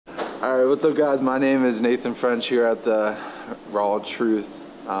All right, what's up, guys? My name is Nathan French here at the Raw Truth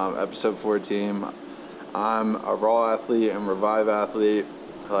episode 4 team. I'm a Raw athlete and Revive athlete.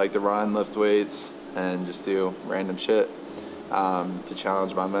 I like to run, lift weights, and just do random shit to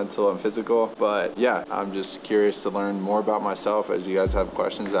challenge my mental and physical. But yeah, I'm just curious to learn more about myself as you guys have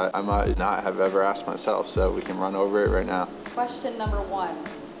questions that I might not have ever asked myself, so we can run over it right now. Question number 1.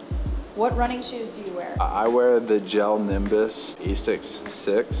 What running shoes do you wear? I wear the Gel Nimbus Asics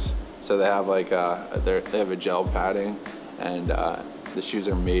 6. So they have like they have a gel padding, and the shoes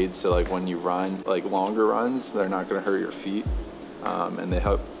are made so like when you run like longer runs, they're not gonna hurt your feet, and they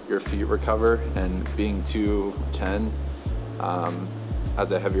help your feet recover. And being 210,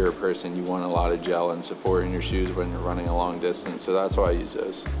 as a heavier person, you want a lot of gel and support in your shoes when you're running a long distance. So that's why I use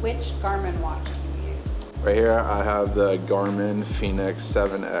those. Which Garmin watch do you use? Right here, I have the Garmin Fenix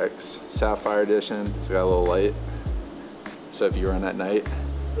 7X Sapphire Edition. It's got a little light, so if you run at night,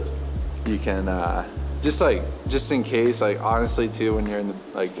 you can just in case, like honestly too, when you're in the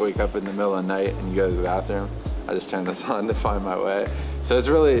wake up in the middle of the night and you go to the bathroom, I just turn this on to find my way. So it's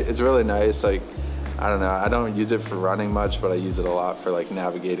really nice. Like, I don't know, I don't use it for running much, but I use it a lot for like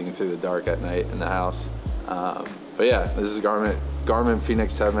navigating through the dark at night in the house. But yeah, this is Garmin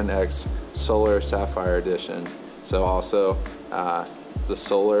Fenix 7X Solar Sapphire Edition. So also the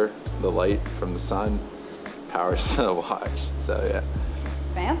solar, the light from the sun powers the watch. So yeah.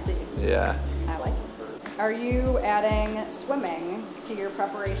 Fancy. Yeah. I like it. Are you adding swimming to your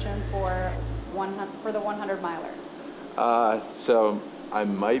preparation for the 100 miler? So I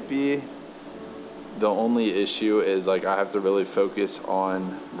might be. The only issue is like I have to really focus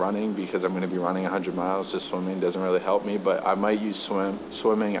on running because I'm going to be running 100 miles, so swimming doesn't really help me, but I might use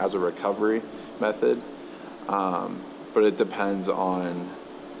swimming as a recovery method. But it depends on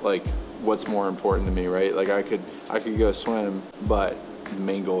like what's more important to me, right? Like I could go swim, but the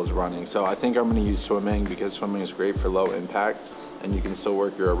main goal is running. So I think I'm going to use swimming because swimming is great for low impact and you can still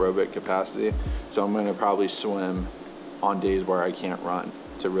work your aerobic capacity. So I'm going to probably swim on days where I can't run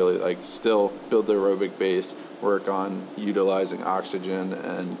to really like still build the aerobic base, work on utilizing oxygen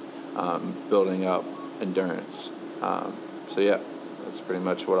and building up endurance. So yeah, that's pretty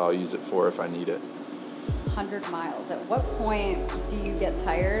much what I'll use it for if I need it. 100 miles. At what point do you get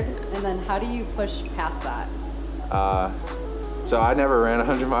tired, and then how do you push past that? So I never ran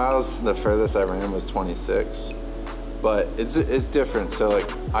 100 miles. The furthest I ran was 26, but it's different. So like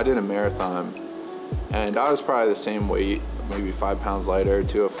I did a marathon and I was probably the same weight, maybe 5 pounds lighter,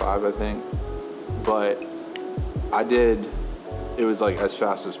 205 I think, but it was like as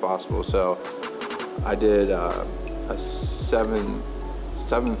fast as possible. So I did a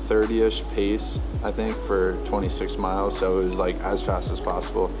 7:30-ish pace, I think, for 26 miles. So it was like as fast as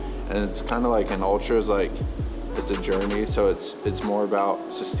possible. And it's kind of like an ultra is like, it's a journey, so it's more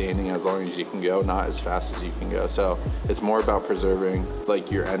about sustaining as long as you can go, not as fast as you can go. So it's more about preserving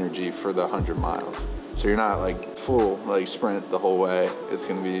like your energy for the 100 miles. So you're not like full like sprint the whole way. It's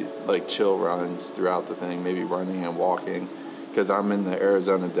gonna be like chill runs throughout the thing, maybe running and walking, because I'm in the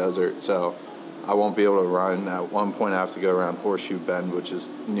Arizona desert, so I won't be able to run. At one point I have to go around Horseshoe Bend, which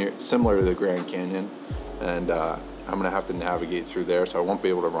is similar to the Grand Canyon, and I'm gonna have to navigate through there, so I won't be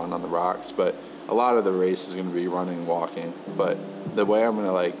able to run on the rocks. But a lot of the race is going to be running, walking, but the way I'm going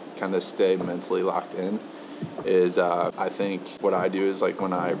to like kind of stay mentally locked in is I think what I do is like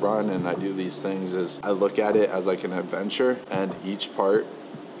when I run and I do these things is I look at it as like an adventure, and each part,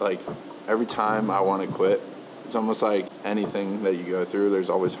 like every time I want to quit, it's almost like anything that you go through, there's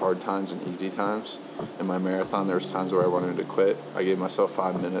always hard times and easy times. In my marathon, there was times where I wanted to quit. I gave myself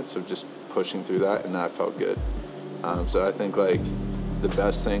 5 minutes of just pushing through that, and I felt good. So I think like the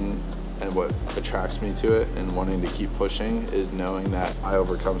best thing and what attracts me to it and wanting to keep pushing is knowing that I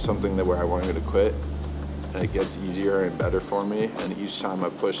overcome something that where I wanted to quit, and it gets easier and better for me. And each time I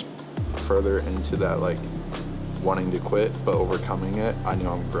push further into that like wanting to quit but overcoming it, I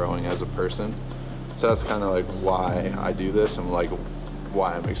know I'm growing as a person. So that's kind of like why I do this, and like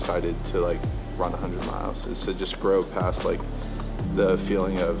why I'm excited to like run 100 miles, is to just grow past like the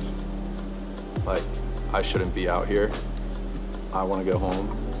feeling of like I shouldn't be out here. I want to go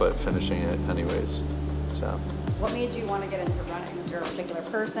home, but finishing it anyways. So what made you want to get into running? Is there a particular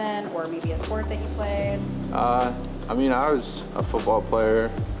person or maybe a sport that you played? I mean, I was a football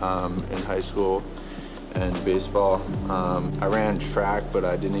player in high school and baseball. I ran track, but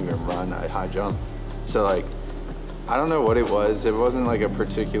I didn't even run. I high jumped. So like, I don't know what it was. It wasn't like a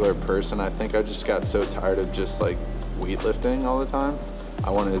particular person. I think I just got so tired of just like weightlifting all the time. I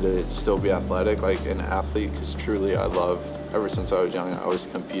wanted to still be athletic, like an athlete, because truly I love, ever since I was young, I always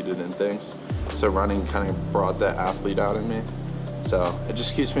competed in things. So running kind of brought that athlete out in me. So it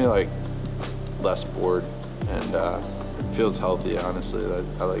just keeps me like less bored and feels healthy, honestly.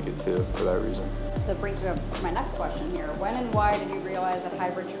 I like it too for that reason. So it brings me up to my next question here. When and why did you realize that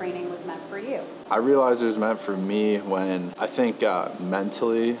hybrid training was meant for you? I realized it was meant for me when I think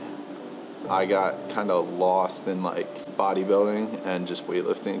mentally I got kind of lost in like bodybuilding and just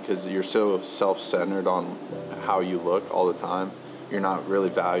weightlifting because you're so self-centered on how you look all the time. You're not really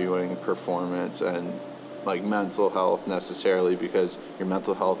valuing performance and like mental health necessarily, because your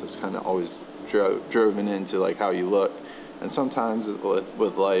mental health is kind of always driven into like how you look. And sometimes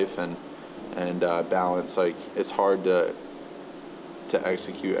with life and balance, like it's hard to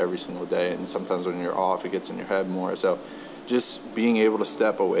execute every single day, and sometimes when you're off it gets in your head more. So just being able to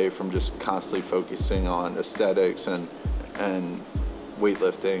step away from just constantly focusing on aesthetics and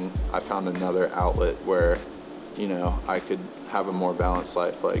weightlifting, I found another outlet where, you know, I could have a more balanced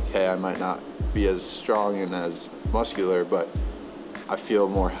life. Like, hey, I might not be as strong and as muscular, but I feel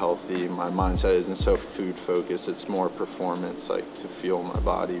more healthy. My mindset isn't so food focused. It's more performance, like to fuel my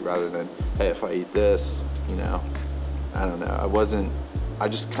body rather than, hey, if I eat this, you know, I don't know. I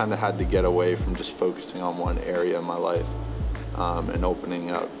just kind of had to get away from just focusing on one area of my life and opening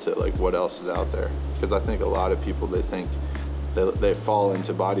up to like what else is out there. Because I think a lot of people, they think they fall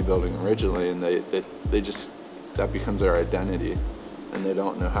into bodybuilding originally and they just, that becomes their identity and they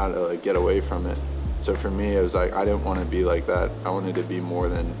don't know how to like get away from it. So for me, it was like, I didn't want to be like that. I wanted to be more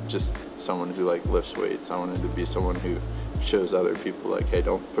than just someone who like lifts weights. I wanted to be someone who shows other people like, hey,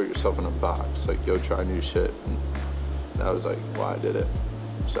 don't put yourself in a box, like go try new shit. And that was like why I did it,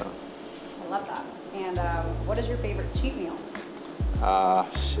 so. I love that. And what is your favorite cheat meal?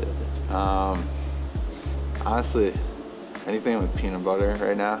 Shit. Honestly, anything with peanut butter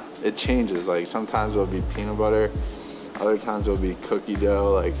right now. It changes, like sometimes it'll be peanut butter, other times it'll be cookie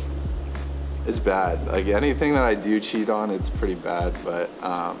dough, like it's bad. Like anything that I do cheat on, it's pretty bad, but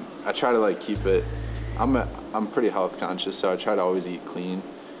I try to like keep it, I'm pretty health conscious, so I try to always eat clean.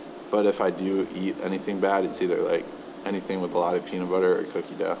 But if I do eat anything bad, it's either like anything with a lot of peanut butter or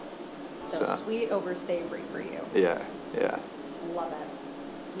cookie dough. So sweet over savory for you. Yeah. Love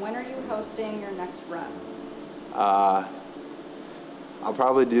it. When are you hosting your next run? I'll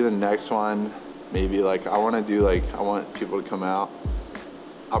probably do the next one, maybe like I want people to come out.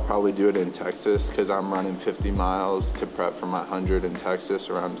 I'll probably do it in Texas because I'm running 50 miles to prep for my 100 in Texas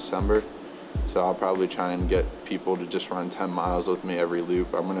around December. So I'll probably try and get people to just run 10 miles with me every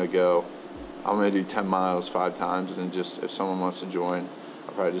loop. I'm gonna do 10 miles 5 times, and just if someone wants to join,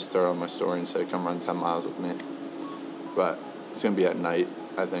 I'll probably just throw it on my story and say, come run 10 miles with me. But it's gonna be at night.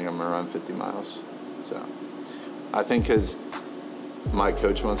 I think I'm gonna run 50 miles. So I think because my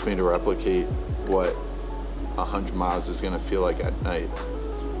coach wants me to replicate what 100 miles is gonna feel like at night.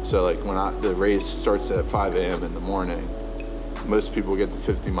 So like when the race starts at 5 a.m. in the morning, most people get to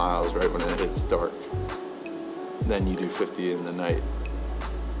 50 miles right when it hits dark. Then you do 50 in the night.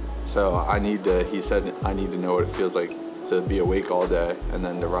 So he said I need to know what it feels like to be awake all day and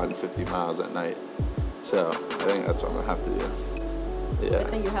then to run 50 miles at night. So I think that's what I'm gonna have to do. Yeah. Good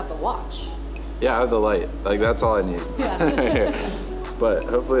thing you have the watch. Yeah, I have the light. Like that's all I need. Yeah. But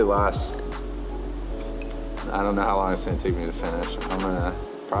hopefully it lasts. I don't know how long it's gonna take me to finish. I'm gonna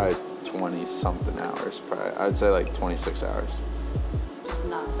probably 20 something hours. Probably I'd say like 26 hours. Just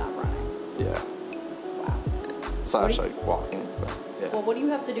non-stop running. Yeah. Wow. Slash like walking, but yeah. Well, what do you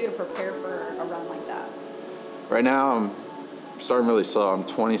have to do to prepare for a run like that? Right now I'm starting really slow. I'm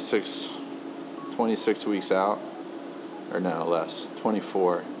 26 weeks out, or no, less,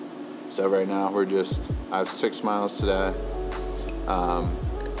 24. So right now I have 6 miles today.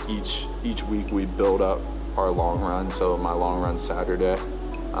 Each week we build up our long run. So my long run's Saturday.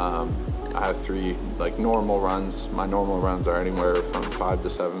 I have 3 like normal runs. My normal runs are anywhere from 5 to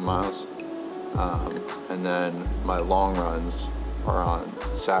 7 miles. And then my long runs are on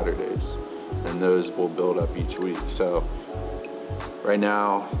Saturdays, and those will build up each week. So right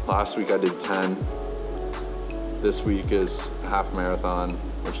now, last week I did 10. This week is a half marathon,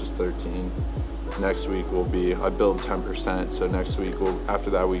 which is 13. Next week I build 10%, so next week after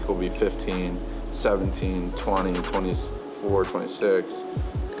that week will be 15, 17, 20, 24, 26,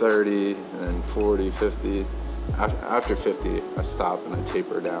 30, and then 40, 50. After 50, I stop and I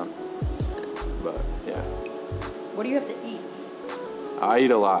taper down. But yeah. What do you have to eat? I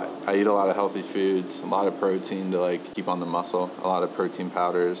eat a lot. I eat a lot of healthy foods, a lot of protein to like keep on the muscle, a lot of protein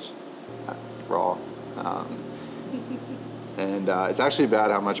powders, raw. And it's actually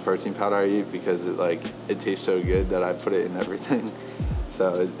bad how much protein powder I eat because it tastes so good that I put it in everything.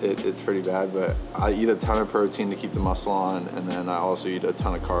 So it's pretty bad, but I eat a ton of protein to keep the muscle on, and then I also eat a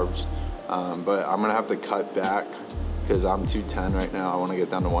ton of carbs. But I'm gonna have to cut back because I'm 210 right now. I want to get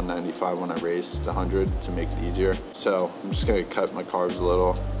down to 195 when I race the 100 to make it easier. So I'm just going to cut my carbs a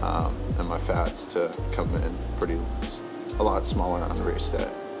little and my fats to come in a lot smaller on the race day.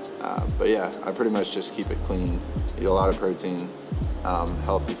 But yeah, I pretty much just keep it clean, eat a lot of protein,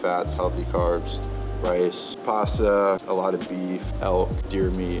 healthy fats, healthy carbs, rice, pasta, a lot of beef, elk,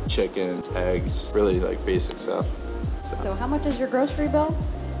 deer meat, chicken, eggs, really like basic stuff. So how much is your grocery bill?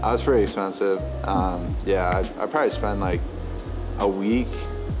 It's pretty expensive. Yeah, I probably spend like a week,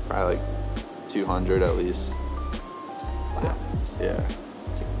 probably like 200 at least. Wow. Yeah.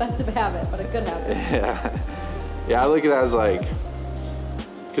 It's an expensive habit, but a good habit. Yeah. Yeah, I look at it as like,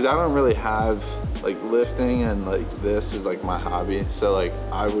 because I don't really have like lifting and like this is like my hobby. So like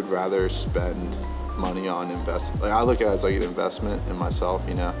I would rather spend money on investment. Like I look at it as like an investment in myself,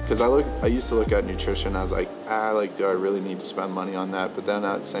 you know, because I used to look at nutrition as like, like, do I really need to spend money on that? But then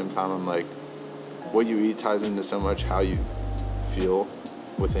at the same time, I'm like, what you eat ties into so much how you feel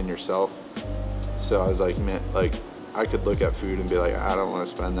within yourself. So I was like, man, like I could look at food and be like, I don't want to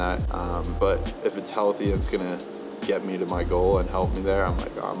spend that. But if it's healthy and it's gonna get me to my goal and help me there, I'm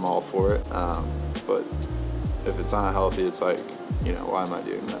like, I'm all for it. But if it's not healthy, it's like, you know, why am I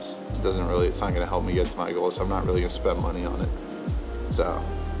doing this? It's not gonna help me get to my goal, so I'm not really gonna spend money on it. So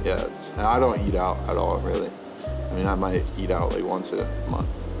yeah, and I don't eat out at all, really. I mean, I might eat out like once a month,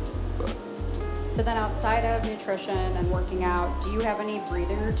 but. So then outside of nutrition and working out, do you have any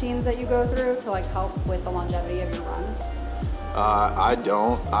breathing routines that you go through to like help with the longevity of your runs? I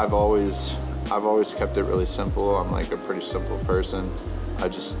don't. I've always kept it really simple. I'm like a pretty simple person. I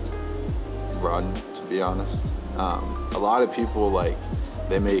just run, to be honest. A lot of people like,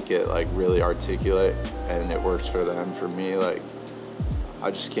 they make it like really articulate and it works for them. For me, like I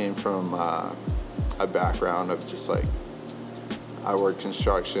just came from a background of just like, I worked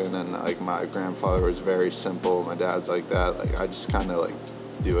construction and like my grandfather was very simple. My dad's like that. Like I just kind of like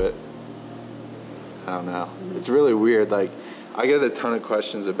do it. I don't know. It's really weird. Like I get a ton of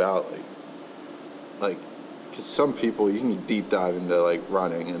questions about like, because some people, you can deep dive into like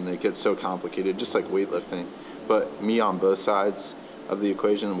running and it gets so complicated, just like weightlifting. But me on both sides of the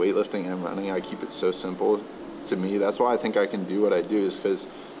equation, weightlifting and running, I keep it so simple to me. That's why I think I can do what I do, is because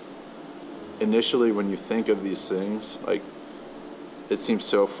initially when you think of these things, like it seems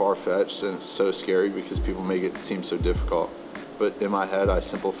so far-fetched and it's so scary because people make it seem so difficult. But in my head, I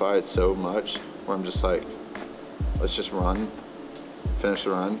simplify it so much where I'm just like, let's just run, finish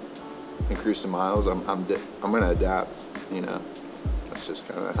the run, increase the miles. I'm gonna adapt, you know. That's just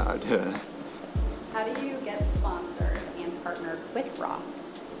kind of how I do it. How do you get sponsored and partnered with Raw?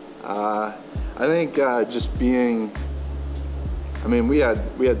 I think just being, I mean, we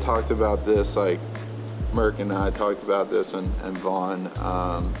had talked about this, like Merck and I talked about this, and Vaughn,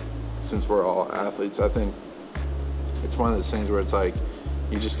 since we're all athletes. I think it's one of those things where it's like,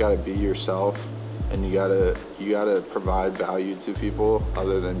 you just gotta be yourself and you gotta provide value to people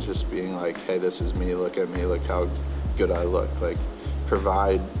other than just being like, hey, this is me, look at me, look how good I look. Like,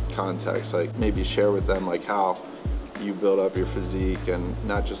 provide context, like maybe share with them like how you build up your physique, and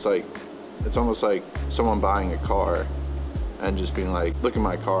not just like, it's almost like someone buying a car and just being like, look at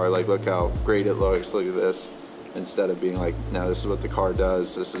my car, like look how great it looks, look at this, instead of being like, no, this is what the car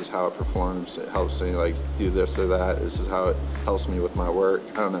does, this is how it performs, it helps me like do this or that, this is how it helps me with my work.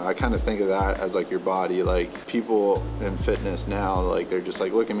 I don't know, I kind of think of that as like your body. Like people in fitness now, like they're just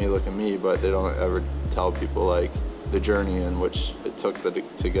like, look at me, but they don't ever tell people like the journey in which it took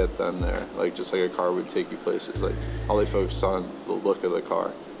to get them there. Like just like a car would take you places, like all they focus on is the look of the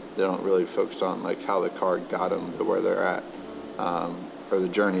car. They don't really focus on like how the car got them to where they're at, or the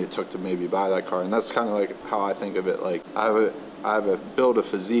journey it took to maybe buy that car. And that's kind of like how I think of it. Like I have build a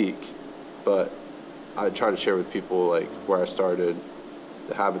physique, but I try to share with people like where I started,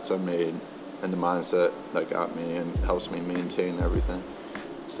 the habits I made, and the mindset that got me and helps me maintain everything,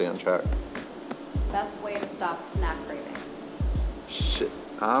 stay on track. Best way to stop snack cravings? Shit,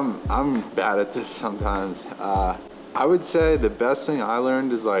 I'm bad at this sometimes. I would say the best thing I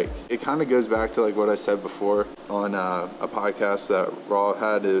learned is like, it kind of goes back to like what I said before on a podcast that Raw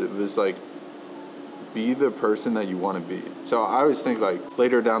had. It was like, be the person that you want to be. So I always think like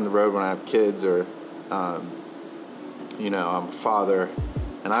later down the road when I have kids, or you know, I'm a father,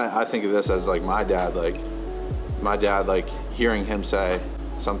 and I think of this as like my dad, like hearing him say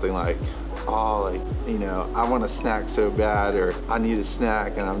something like, oh, like, you know, I want a snack so bad, or I need a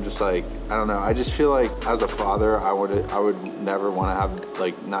snack, and I'm just like, I don't know. I just feel like as a father, I would never want to have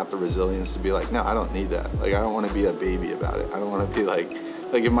like not the resilience to be like, no, I don't need that. Like I don't want to be a baby about it. I don't want to be like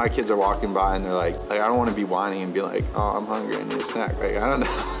if my kids are walking by and they're like I don't want to be whining and be like, oh, I'm hungry, I need a snack. Like I don't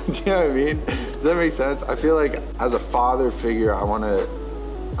know. Do you know what I mean? Does that make sense? I feel like as a father figure, I want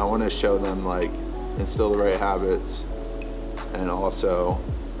to show them, like, instill the right habits. And also,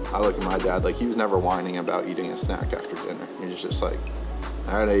 I look at my dad, like, he was never whining about eating a snack after dinner. He was just like,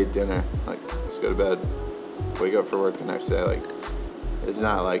 all right, I ate dinner, like, let's go to bed. Wake up for work the next day. Like, it's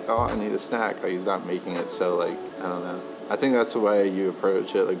not like, oh, I need a snack. Like, he's not making it so, like, I don't know. I think that's the way you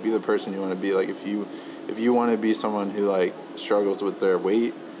approach it. Like, be the person you want to be. Like, if you want to be someone who, like, struggles with their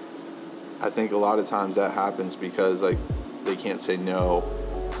weight, I think a lot of times that happens because, like, they can't say no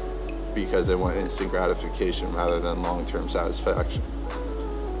because they want instant gratification rather than long-term satisfaction.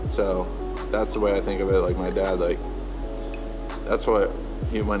 So that's the way I think of it. Like, my dad, like, that's what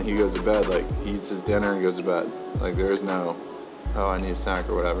when he goes to bed, like, he eats his dinner and goes to bed. Like, there is no, oh, I need a snack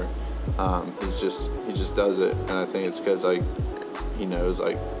or whatever. He just does it, and I think it's because, like, he knows,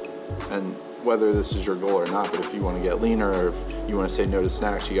 like, and whether this is your goal or not, but if you want to get leaner or if you want to say no to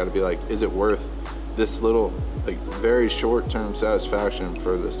snacks, you got to be like, is it worth this little, like, very short-term satisfaction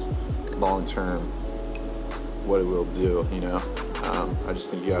for this long-term, what it will do, you know? I just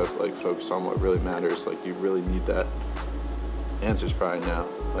think you got to, like, focus on what really matters. Like, you really need that. Answer's probably no.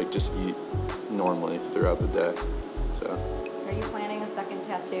 Like, just eat normally throughout the day. So. Are you planning a second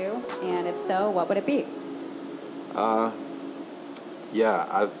tattoo? And if so, what would it be?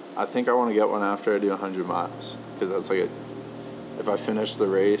 Yeah, I think I want to get one after I do 100 miles. Because that's like if I finish the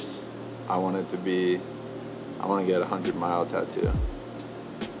race, I want to get a 100-mile tattoo.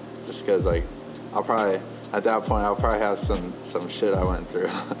 Just because, like, at that point, I'll probably have some shit I went through.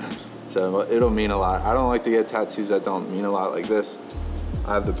 So it'll mean a lot. I don't like to get tattoos that don't mean a lot like this.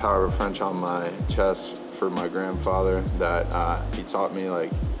 I have the Power of French on my chest for my grandfather that he taught me.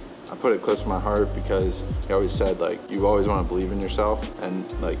 Like, I put it close to my heart because he always said, like, you always want to believe in yourself. And,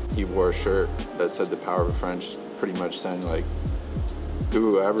 like, he wore a shirt that said the Power of French, pretty much saying, like,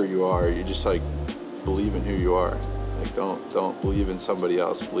 whoever you are, you just, like, believe in who you are. Like, don't believe in somebody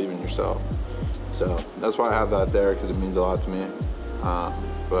else, believe in yourself. So that's why I have that there, because it means a lot to me.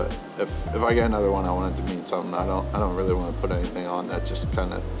 But if I get another one, I want it to mean something. I don't really want to put anything on that. Just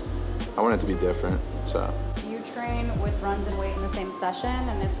kind of, I want it to be different. So. Do you train with runs and weight in the same session?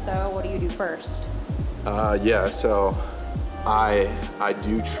 And if so, what do you do first? Yeah. So I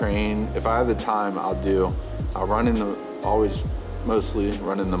do train. If I have the time, I'll mostly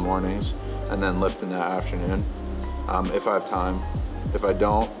run in the mornings and then lift in the afternoon. If I have time. If I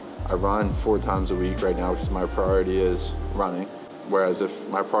don't, I run 4 times a week right now because my priority is running. Whereas if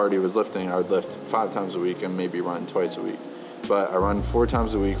my priority was lifting, I would lift 5 times a week and maybe run twice a week. But I run 4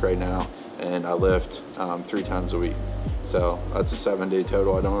 times a week right now, and I lift 3 times a week. So that's a 7-day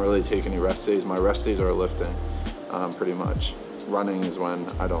total. I don't really take any rest days. My rest days are lifting, pretty much. Running is when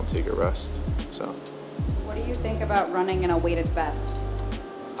I don't take a rest. So. What do you think about running in a weighted vest?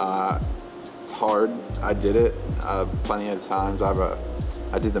 It's hard. I did it plenty of times.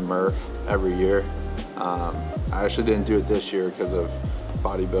 I did the Murph every year. I actually didn't do it this year because of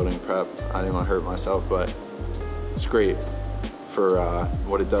bodybuilding prep. I didn't want to hurt myself, but it's great for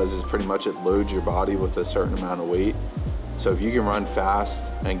what it does is pretty much it loads your body with a certain amount of weight. So if you can run fast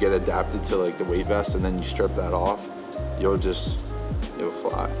and get adapted to, like, the weight vest and then you strip that off, you'll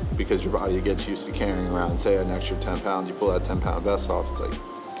fly because your body gets used to carrying around, say, an extra 10 pounds. You pull that 10-pound vest off, it's like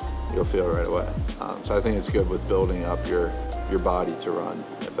you'll feel it right away. So I think it's good with building up your body to run,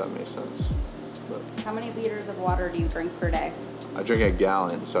 if that makes sense. But how many liters of water do you drink per day? I drink a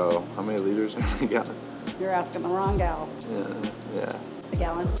gallon, so how many liters in a gallon? You're asking the wrong gal. Yeah. A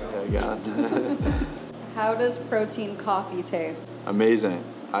gallon? Yeah, a gallon. How does protein coffee taste? Amazing.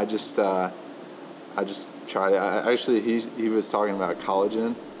 I just tried it. He was talking about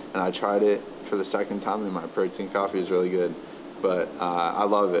collagen, and I tried it for the second time, and my protein coffee is really good. But I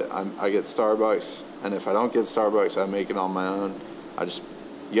love it. I get Starbucks, and if I don't get Starbucks, I make it on my own.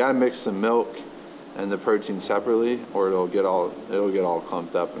 You gotta mix the milk and the protein separately, or it'll get all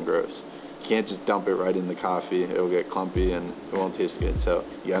clumped up and gross. You can't just dump it right in the coffee. It'll get clumpy and it won't taste good. So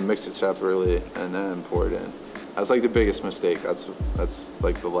you gotta mix it separately and then pour it in. That's like the biggest mistake. That's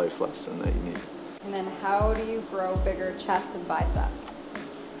like the life lesson that you need. And then how do you grow bigger chests and biceps?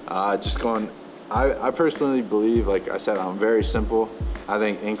 I personally believe, like I said, I'm very simple. I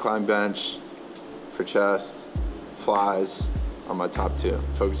think incline bench for chest, flies are my top 2.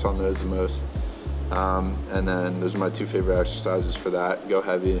 Focus on those the most. And then those are my 2 favorite exercises for that. Go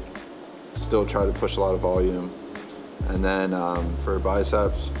heavy, still try to push a lot of volume. And then for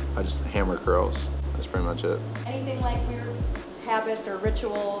biceps, I just hammer curls. That's pretty much it. Anything like weird habits or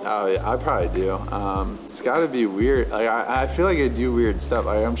rituals? Oh yeah, I probably do. It's gotta be weird. Like I feel like I do weird stuff.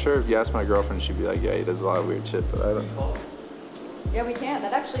 I'm sure if you ask my girlfriend, she'd be like, yeah, he does a lot of weird shit, but I don't. Yeah, we can.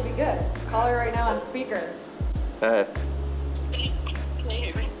 That'd actually be good. Call her right now on speaker. Hey. Can you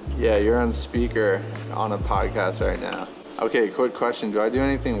hear me? Yeah, you're on speaker on a podcast right now. Okay, quick question. Do I do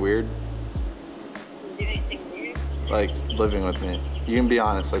anything weird? Do anything weird? Like living with me? You can be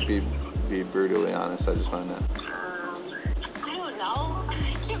honest, like be brutally honest. I just want to know. I don't know.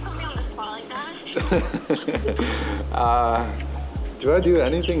 You can't put me on the spot like that. Do I do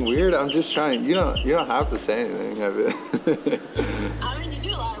anything weird? I'm just trying. You don't have to say anything of it. I mean, you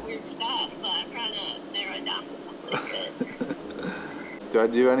do a lot of weird stuff, but I'm trying to narrow it down to something good. Do I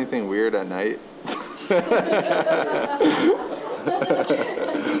do anything weird at night?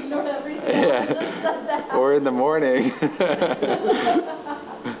 Ignored everything. Yeah. I just said that. Or in the morning? I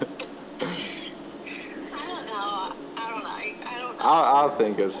don't know. I don't know. I'll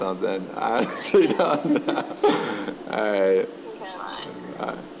think of something. I honestly don't know. All right. Okay,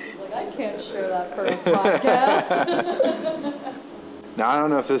 fine. She's like, I can't share that for a podcast. Now I don't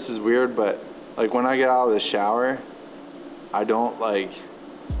know if this is weird, but like when I get out of the shower, I don't like.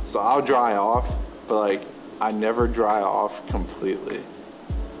 So I'll dry off, but like I never dry off completely.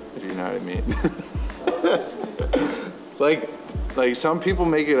 If you know what I mean. like some people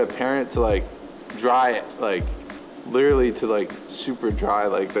make it apparent to like dry like literally to like super dry,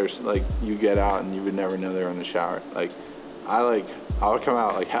 like there's like you get out and you would never know they're in the shower. Like I'll come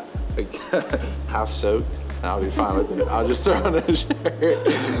out like half soaked and I'll be fine with it. I'll just throw on a shirt. That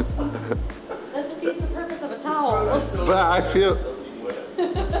defeats the purpose of a towel. But I feel.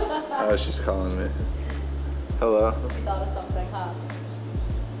 Oh, she's calling me. Hello. She thought of something, huh?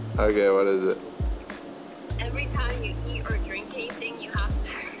 Okay, what is it? Every time you eat or drink anything, you have to.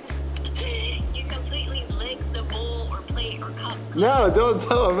 You completely lick the bowl or plate or cup. No, don't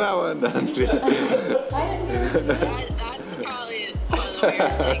tell him that one. I didn't hear it. That's probably one of the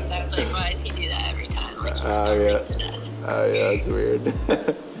weird things. I was like, why does he do that every time? Like, he's Oh starving to death. yeah, that's weird. Did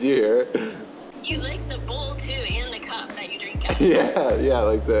you hear it? You lick the bowl too and the cup that you drink out of. Yeah,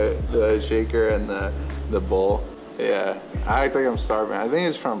 like the shaker and the bowl. Yeah, I act like I'm starving. I think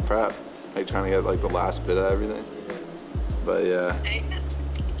it's from prep, like trying to get like the last bit of everything. But yeah.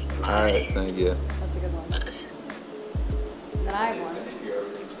 All right, thank you. That's a good one. Then I have one.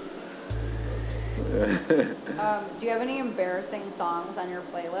 Do you have any embarrassing songs on your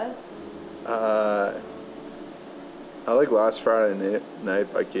playlist? I like Last Friday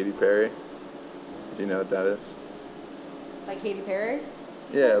Night by Katy Perry. Do you know what that is? By Katy Perry?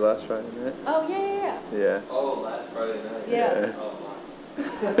 Yeah, Last Friday Night. Oh, yeah. Yeah. Oh, last Friday night. Yeah. Oh my.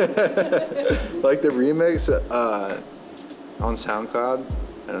 Like the remix on SoundCloud.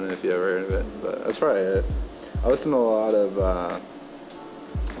 I don't know if you ever heard of it, but that's probably it. I listen to a lot of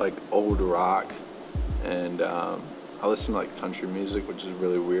like old rock, and I listen to like country music, which is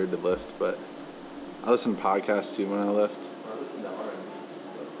really weird to lift, but I listen to podcasts too when I lift. I listen to R&B.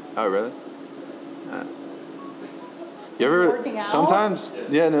 Oh, really? You ever Working out? sometimes?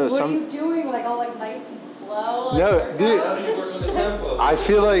 Yeah, no. What are you doing? Like all like nice and slow? No, Like, dude. How do you work with the tempo? I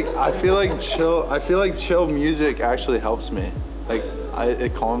feel like chill music actually helps me. Like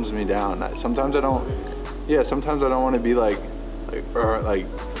it calms me down. Sometimes I don't want to be like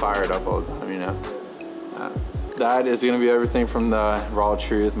fired up all the time, you know. That is gonna be everything from the Raw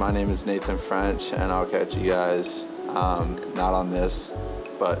Truth. My name is Nathan French, and I'll catch you guys not on this,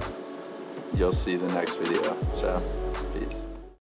 but you'll see the next video. So, peace.